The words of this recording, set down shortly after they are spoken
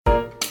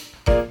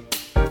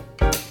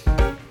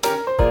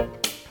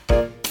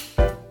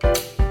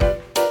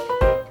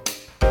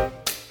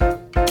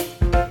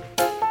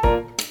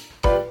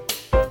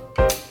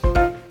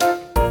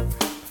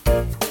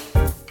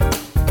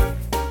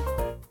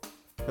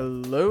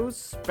Hello,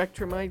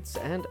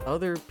 Spectrumites and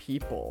other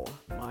people.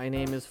 My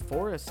name is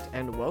Forrest,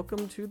 and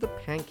welcome to The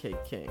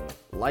Pancake King,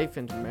 Life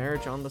and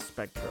Marriage on the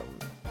Spectrum.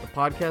 The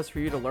podcast for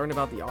you to learn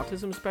about the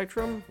autism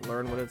spectrum,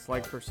 learn what it's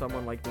like for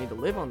someone like me to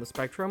live on the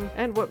spectrum,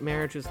 and what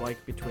marriage is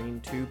like between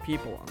two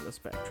people on the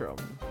spectrum.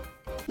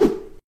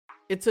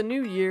 It's a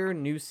new year,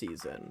 new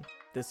season.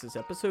 This is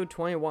episode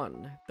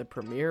 21, the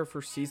premiere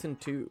for season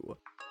 2.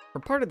 For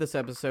part of this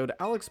episode,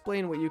 I'll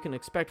explain what you can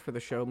expect for the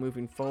show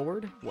moving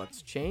forward,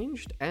 what's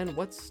changed, and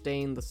what's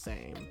staying the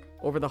same.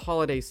 Over the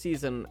holiday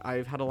season,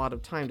 I've had a lot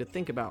of time to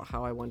think about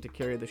how I want to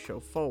carry the show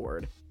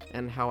forward,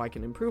 and how I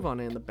can improve on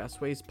it in the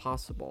best ways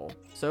possible.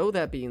 So,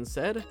 that being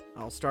said,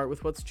 I'll start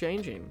with what's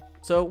changing.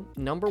 So,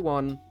 number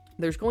 1,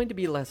 there's going to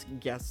be less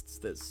guests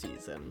this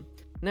season.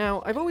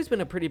 Now, I've always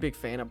been a pretty big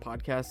fan of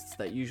podcasts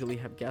that usually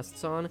have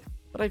guests on,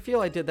 but I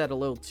feel I did that a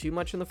little too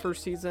much in the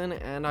first season,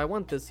 and I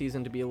want this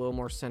season to be a little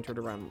more centered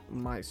around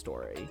my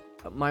story.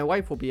 My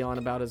wife will be on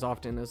about as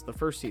often as the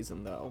first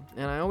season, though,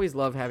 and I always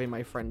love having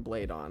my friend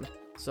Blade on,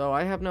 so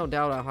I have no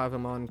doubt I'll have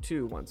him on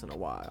too once in a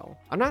while.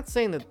 I'm not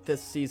saying that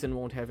this season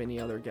won't have any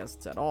other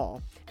guests at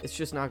all, it's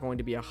just not going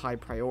to be a high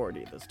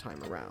priority this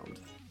time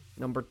around.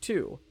 Number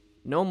 2,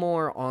 no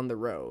more on the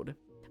road.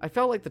 I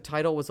felt like the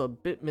title was a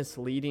bit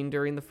misleading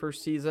during the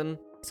first season.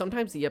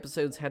 Sometimes the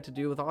episodes had to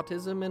do with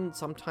autism and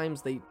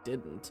sometimes they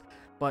didn't.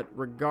 But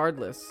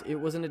regardless, it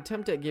was an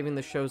attempt at giving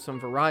the show some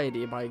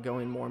variety by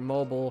going more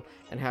mobile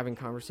and having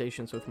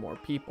conversations with more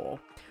people.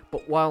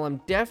 But while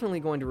I'm definitely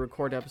going to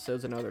record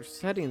episodes in other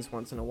settings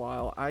once in a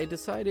while, I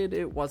decided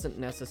it wasn't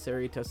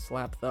necessary to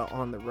slap the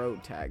on the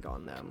road tag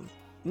on them.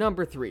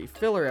 Number 3,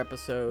 filler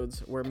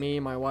episodes where me,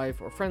 my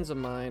wife, or friends of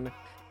mine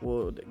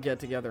would get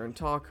together and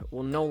talk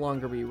will no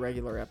longer be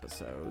regular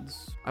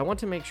episodes. I want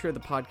to make sure the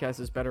podcast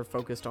is better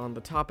focused on the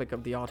topic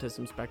of the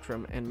autism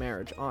spectrum and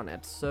marriage on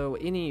it, so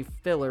any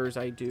fillers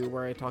I do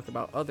where I talk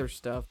about other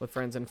stuff with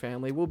friends and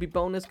family will be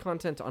bonus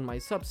content on my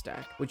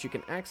Substack, which you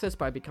can access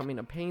by becoming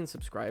a paying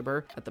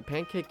subscriber at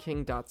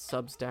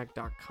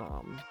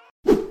thepancakeking.substack.com.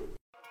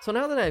 So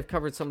now that I've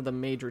covered some of the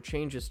major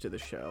changes to the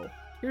show,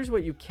 here's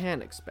what you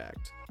can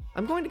expect.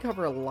 I'm going to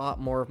cover a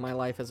lot more of my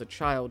life as a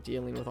child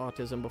dealing with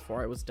autism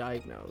before I was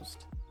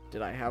diagnosed.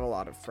 Did I have a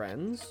lot of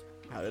friends?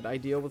 How did I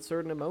deal with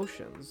certain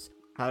emotions?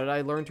 How did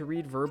I learn to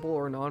read verbal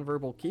or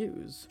nonverbal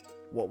cues?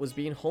 What was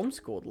being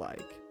homeschooled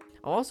like?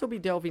 I'll also be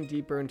delving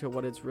deeper into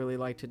what it's really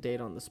like to date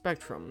on the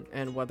spectrum,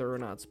 and whether or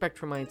not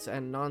Spectrumites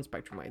and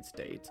non-Spectrumites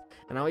date.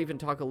 And I'll even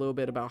talk a little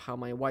bit about how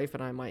my wife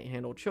and I might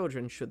handle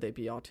children should they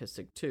be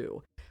autistic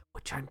too.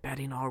 Which I'm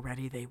betting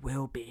already they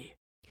will be.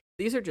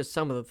 These are just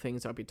some of the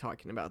things I'll be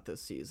talking about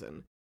this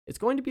season. It's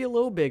going to be a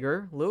little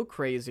bigger, a little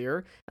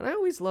crazier, and I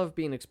always love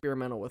being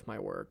experimental with my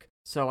work.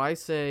 So I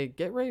say,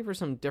 get ready for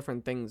some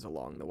different things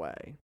along the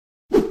way.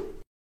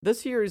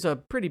 This year is a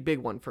pretty big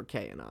one for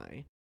Kay and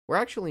I. We're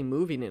actually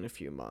moving in a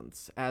few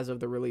months, as of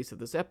the release of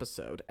this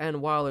episode,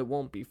 and while it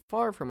won't be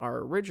far from our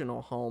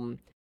original home,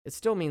 it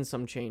still means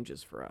some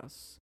changes for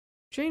us.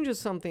 Change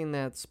is something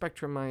that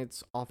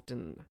Spectrumites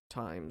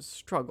oftentimes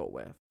struggle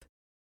with.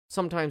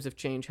 Sometimes if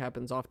change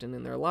happens often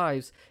in their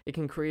lives, it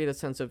can create a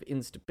sense of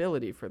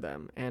instability for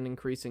them and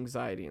increase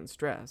anxiety and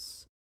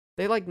stress.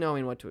 They like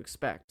knowing what to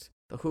expect,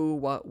 the who,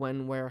 what,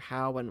 when, where,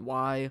 how, and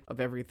why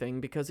of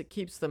everything because it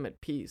keeps them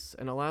at peace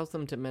and allows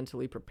them to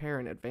mentally prepare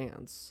in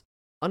advance.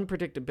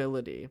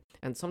 Unpredictability,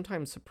 and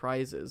sometimes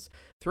surprises,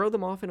 throw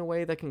them off in a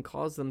way that can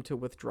cause them to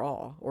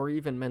withdraw or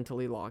even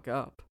mentally lock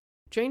up.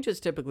 Change has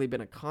typically been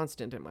a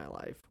constant in my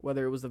life,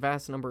 whether it was the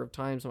vast number of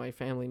times my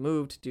family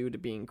moved due to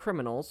being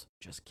criminals,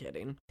 just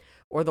kidding,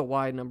 or the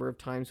wide number of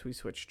times we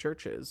switched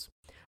churches.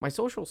 My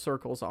social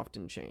circles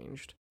often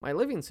changed. My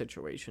living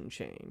situation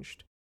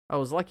changed. I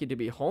was lucky to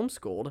be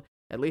homeschooled,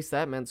 at least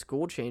that meant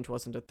school change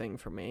wasn't a thing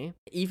for me.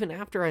 Even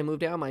after I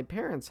moved out of my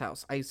parents'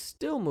 house, I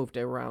still moved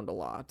around a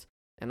lot,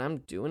 and I'm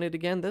doing it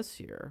again this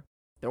year.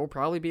 There will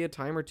probably be a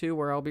time or two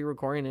where I'll be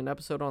recording an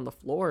episode on the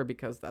floor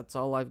because that's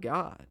all I've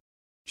got.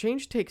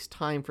 Change takes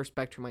time for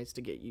Spectrumites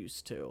to get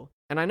used to,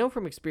 and I know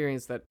from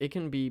experience that it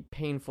can be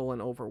painful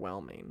and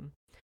overwhelming.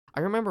 I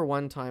remember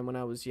one time when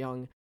I was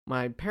young,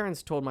 my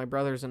parents told my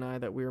brothers and I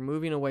that we were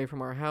moving away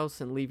from our house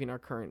and leaving our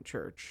current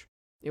church.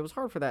 It was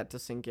hard for that to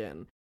sink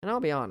in, and I'll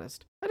be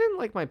honest, I didn't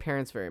like my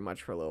parents very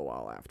much for a little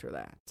while after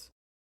that.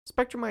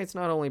 Spectrumites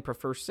not only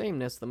prefer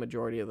sameness the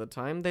majority of the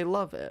time, they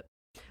love it.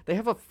 They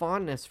have a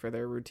fondness for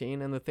their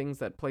routine and the things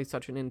that play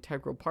such an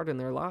integral part in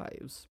their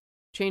lives.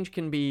 Change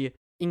can be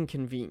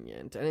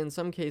inconvenient, and in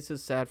some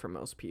cases sad for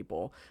most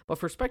people, but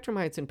for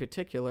Spectrumites in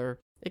particular,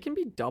 it can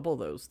be double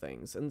those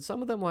things, and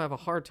some of them will have a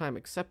hard time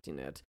accepting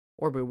it,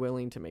 or be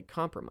willing to make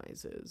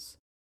compromises.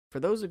 For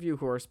those of you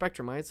who are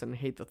Spectrumites and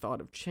hate the thought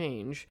of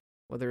change,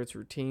 whether it's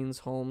routines,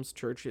 homes,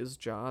 churches,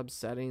 jobs,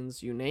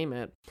 settings, you name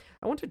it,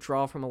 I want to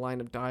draw from a line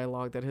of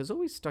dialogue that has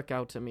always stuck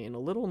out to me in a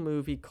little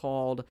movie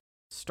called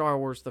Star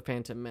Wars: The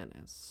Phantom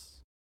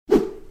Menace.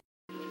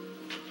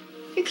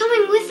 You're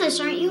coming with us,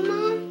 aren't you,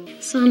 Mom?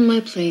 Son, my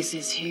place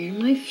is here.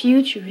 My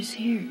future is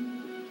here.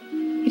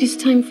 It is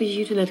time for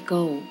you to let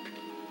go.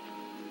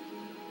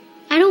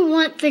 I don't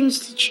want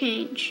things to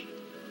change.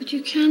 But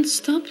you can't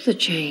stop the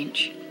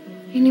change,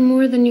 any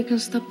more than you can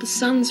stop the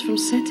suns from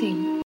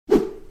setting.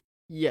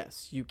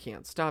 Yes, you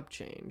can't stop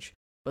change,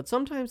 but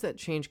sometimes that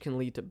change can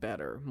lead to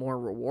better, more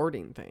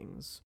rewarding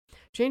things.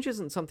 Change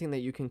isn't something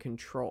that you can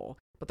control,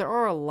 but there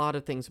are a lot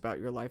of things about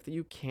your life that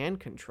you can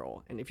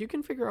control, and if you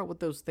can figure out what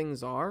those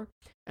things are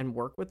and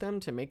work with them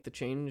to make the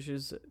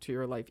changes to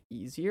your life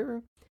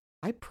easier,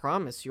 I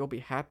promise you'll be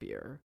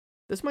happier.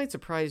 This might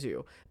surprise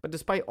you, but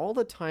despite all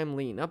the time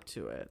leading up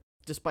to it,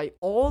 despite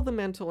all the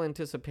mental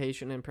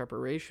anticipation and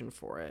preparation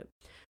for it,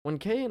 when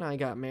Kay and I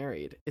got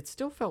married, it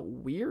still felt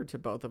weird to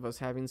both of us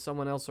having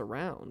someone else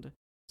around.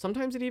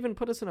 Sometimes it even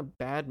put us in a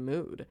bad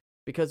mood,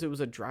 because it was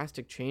a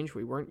drastic change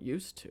we weren't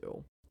used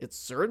to. It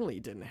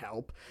certainly didn't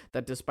help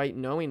that despite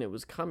knowing it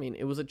was coming,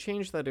 it was a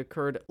change that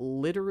occurred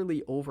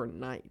literally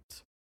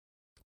overnight.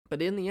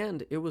 But in the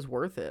end, it was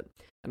worth it,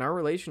 and our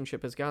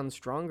relationship has gotten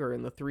stronger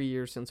in the 3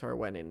 years since our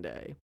wedding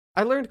day.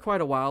 I learned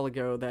quite a while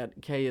ago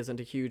that Kay isn't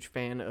a huge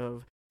fan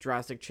of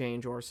drastic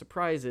change or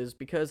surprises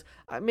because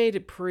I made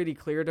it pretty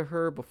clear to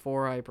her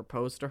before I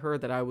proposed to her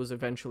that I was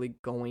eventually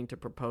going to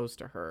propose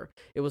to her.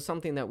 It was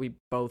something that we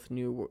both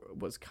knew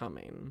was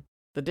coming.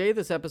 The day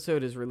this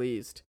episode is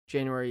released,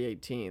 January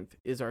 18th,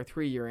 is our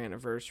 3-year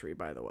anniversary,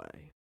 by the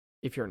way.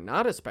 If you're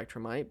not a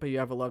Spectrumite, but you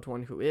have a loved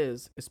one who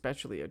is,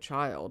 especially a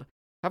child,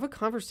 have a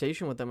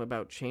conversation with them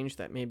about change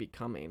that may be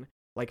coming,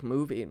 like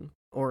moving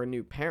or a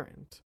new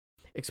parent.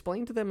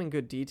 Explain to them in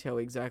good detail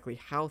exactly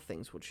how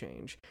things will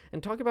change,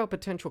 and talk about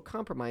potential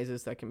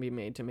compromises that can be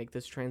made to make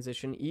this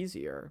transition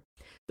easier.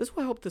 This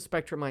will help the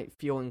Spectrumite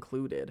feel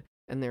included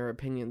and their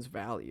opinions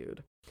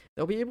valued.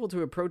 They'll be able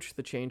to approach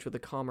the change with a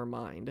calmer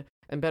mind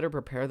and better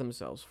prepare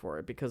themselves for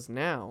it because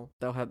now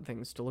they'll have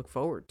things to look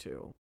forward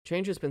to.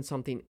 Change has been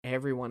something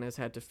everyone has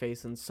had to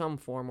face in some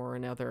form or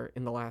another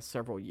in the last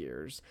several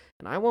years,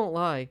 and I won't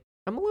lie,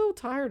 I'm a little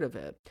tired of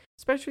it,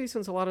 especially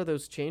since a lot of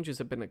those changes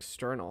have been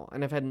external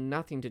and have had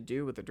nothing to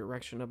do with the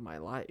direction of my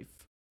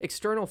life.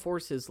 External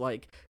forces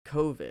like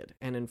COVID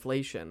and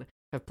inflation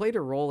have played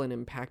a role in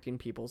impacting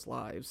people's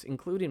lives,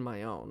 including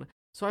my own,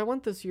 so I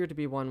want this year to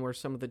be one where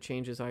some of the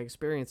changes I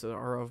experience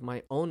are of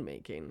my own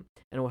making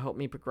and will help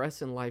me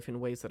progress in life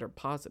in ways that are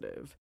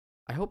positive.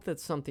 I hope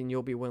that's something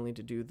you'll be willing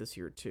to do this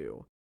year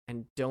too,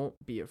 and don't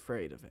be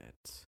afraid of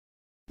it.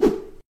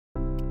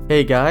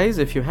 Hey guys,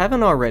 if you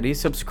haven't already,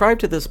 subscribe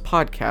to this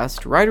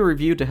podcast, write a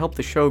review to help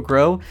the show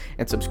grow,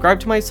 and subscribe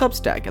to my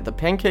Substack at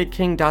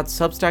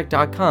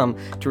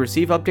thepancakeking.substack.com to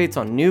receive updates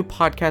on new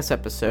podcast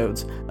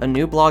episodes, a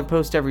new blog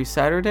post every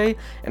Saturday,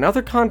 and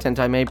other content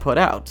I may put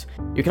out.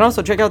 You can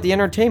also check out the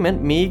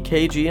entertainment me,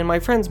 KG, and my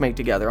friends make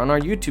together on our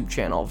YouTube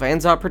channel,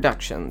 Vanzot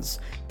Productions.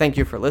 Thank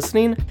you for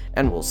listening,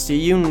 and we'll see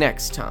you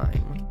next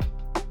time.